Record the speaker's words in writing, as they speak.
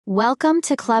Welcome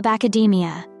to Club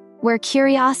Academia, where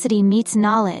curiosity meets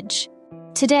knowledge.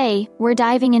 Today, we're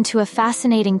diving into a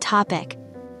fascinating topic: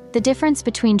 the difference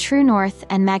between true north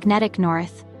and magnetic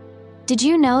north. Did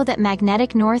you know that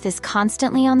magnetic north is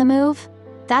constantly on the move?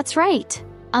 That's right!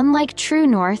 Unlike true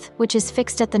north, which is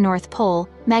fixed at the North Pole,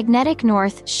 magnetic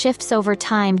north shifts over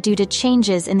time due to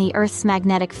changes in the Earth's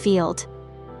magnetic field.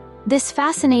 This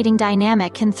fascinating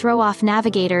dynamic can throw off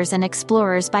navigators and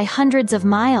explorers by hundreds of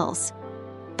miles.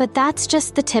 But that's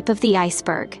just the tip of the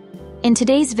iceberg. In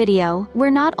today's video, we're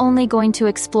not only going to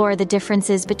explore the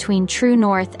differences between true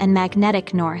north and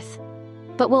magnetic north,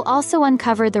 but we'll also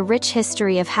uncover the rich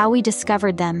history of how we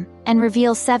discovered them and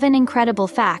reveal 7 incredible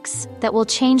facts that will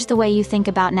change the way you think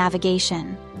about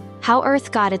navigation. How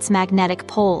Earth got its magnetic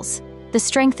poles, the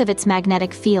strength of its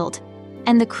magnetic field,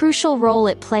 and the crucial role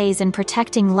it plays in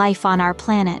protecting life on our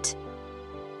planet.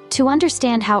 To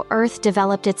understand how Earth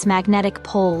developed its magnetic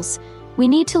poles, we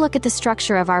need to look at the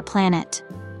structure of our planet.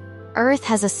 Earth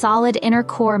has a solid inner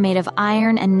core made of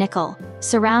iron and nickel,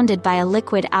 surrounded by a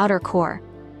liquid outer core.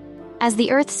 As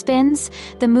the Earth spins,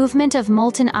 the movement of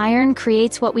molten iron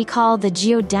creates what we call the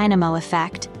geodynamo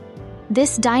effect.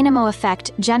 This dynamo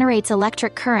effect generates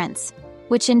electric currents,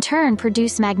 which in turn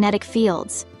produce magnetic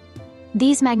fields.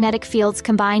 These magnetic fields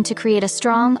combine to create a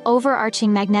strong,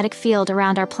 overarching magnetic field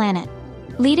around our planet,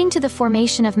 leading to the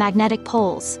formation of magnetic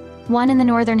poles, one in the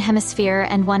northern hemisphere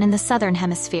and one in the southern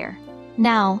hemisphere.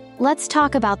 Now, let's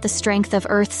talk about the strength of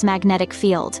Earth's magnetic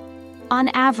field. On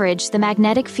average, the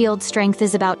magnetic field strength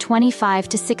is about 25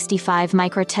 to 65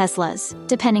 microteslas,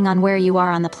 depending on where you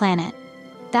are on the planet.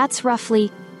 That's roughly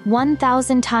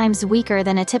 1,000 times weaker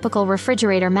than a typical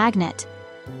refrigerator magnet.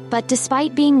 But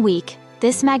despite being weak,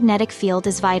 this magnetic field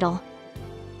is vital.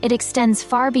 It extends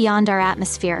far beyond our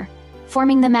atmosphere,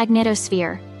 forming the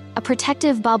Magnetosphere, a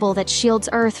protective bubble that shields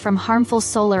Earth from harmful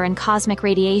solar and cosmic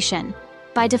radiation.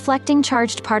 By deflecting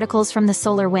charged particles from the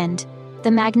solar wind,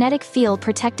 the magnetic field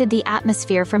protected the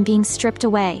atmosphere from being stripped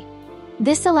away.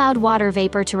 This allowed water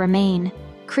vapor to remain,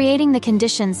 creating the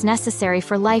conditions necessary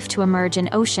for life to emerge in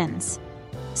oceans.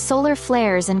 Solar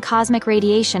flares and cosmic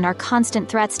radiation are constant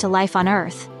threats to life on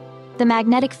Earth. The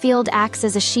magnetic field acts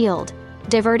as a shield,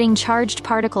 diverting charged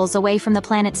particles away from the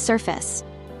planet's surface.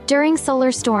 During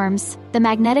solar storms, the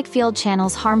magnetic field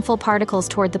channels harmful particles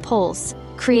toward the poles,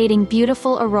 creating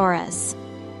beautiful auroras.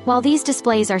 While these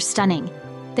displays are stunning,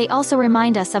 they also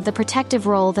remind us of the protective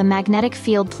role the magnetic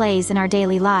field plays in our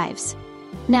daily lives.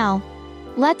 Now,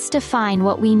 let's define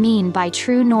what we mean by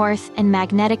true north and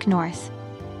magnetic north.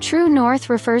 True north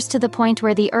refers to the point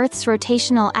where the Earth's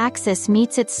rotational axis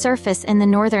meets its surface in the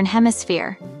northern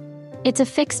hemisphere. It's a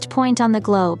fixed point on the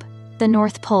globe, the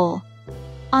North Pole.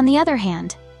 On the other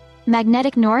hand,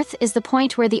 magnetic north is the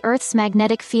point where the Earth's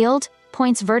magnetic field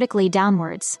points vertically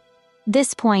downwards.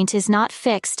 This point is not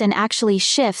fixed and actually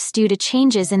shifts due to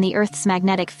changes in the Earth's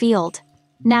magnetic field.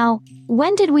 Now,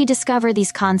 when did we discover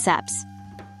these concepts?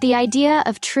 The idea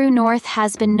of true north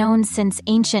has been known since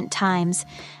ancient times,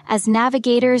 as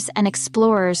navigators and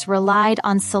explorers relied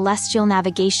on celestial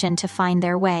navigation to find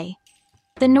their way.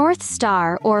 The North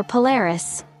Star, or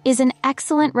Polaris, is an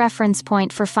excellent reference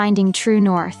point for finding true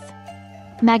north.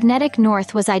 Magnetic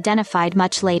north was identified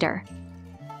much later.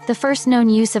 The first known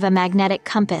use of a magnetic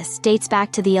compass dates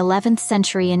back to the 11th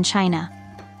century in China.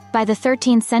 By the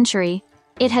 13th century,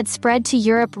 it had spread to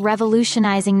Europe,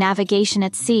 revolutionizing navigation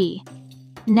at sea.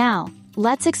 Now,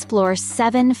 let's explore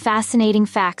 7 fascinating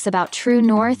facts about true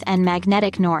north and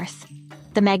magnetic north.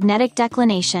 The magnetic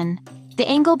declination. The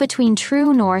angle between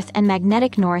true north and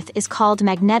magnetic north is called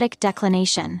magnetic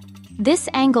declination. This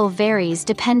angle varies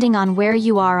depending on where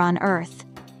you are on Earth.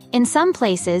 In some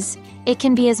places, it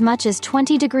can be as much as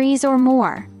 20 degrees or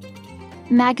more.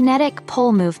 Magnetic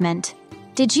pole movement.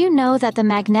 Did you know that the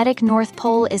magnetic North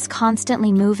Pole is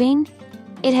constantly moving?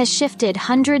 It has shifted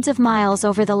hundreds of miles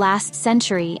over the last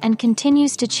century and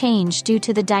continues to change due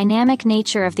to the dynamic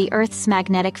nature of the Earth's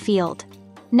magnetic field.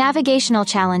 Navigational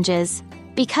challenges.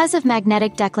 Because of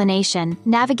magnetic declination,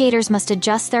 navigators must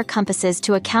adjust their compasses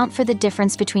to account for the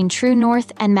difference between true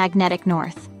north and magnetic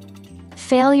north.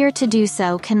 Failure to do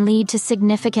so can lead to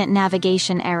significant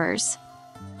navigation errors.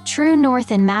 True north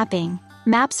in mapping.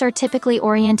 Maps are typically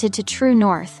oriented to true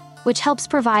north, which helps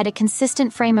provide a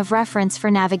consistent frame of reference for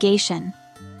navigation.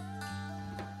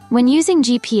 When using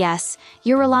GPS,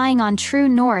 you're relying on true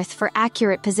north for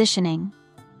accurate positioning.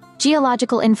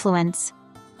 Geological influence.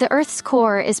 The Earth's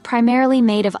core is primarily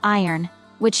made of iron,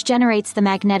 which generates the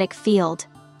magnetic field.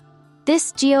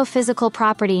 This geophysical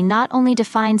property not only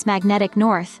defines magnetic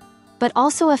north, but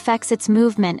also affects its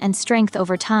movement and strength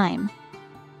over time.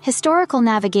 Historical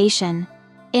navigation.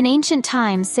 In ancient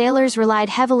times, sailors relied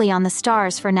heavily on the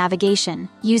stars for navigation,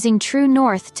 using true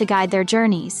north to guide their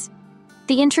journeys.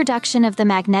 The introduction of the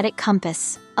magnetic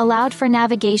compass allowed for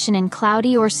navigation in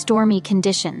cloudy or stormy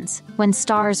conditions when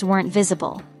stars weren't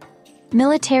visible.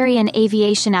 Military and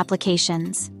aviation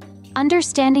applications.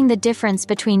 Understanding the difference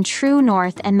between true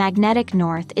north and magnetic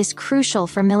north is crucial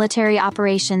for military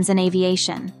operations and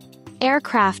aviation.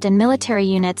 Aircraft and military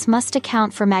units must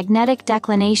account for magnetic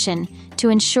declination to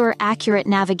ensure accurate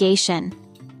navigation.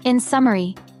 In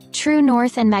summary, true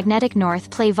north and magnetic north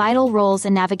play vital roles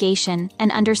in navigation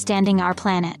and understanding our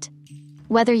planet.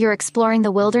 Whether you're exploring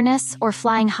the wilderness or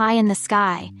flying high in the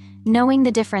sky, knowing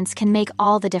the difference can make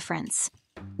all the difference.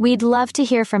 We'd love to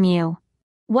hear from you.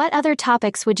 What other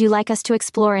topics would you like us to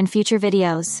explore in future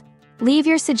videos? Leave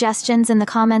your suggestions in the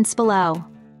comments below.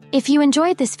 If you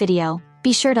enjoyed this video,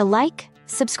 be sure to like,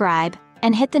 subscribe,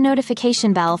 and hit the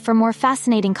notification bell for more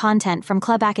fascinating content from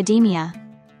Club Academia.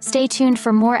 Stay tuned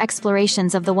for more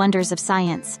explorations of the wonders of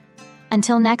science.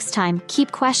 Until next time,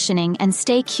 keep questioning and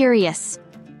stay curious.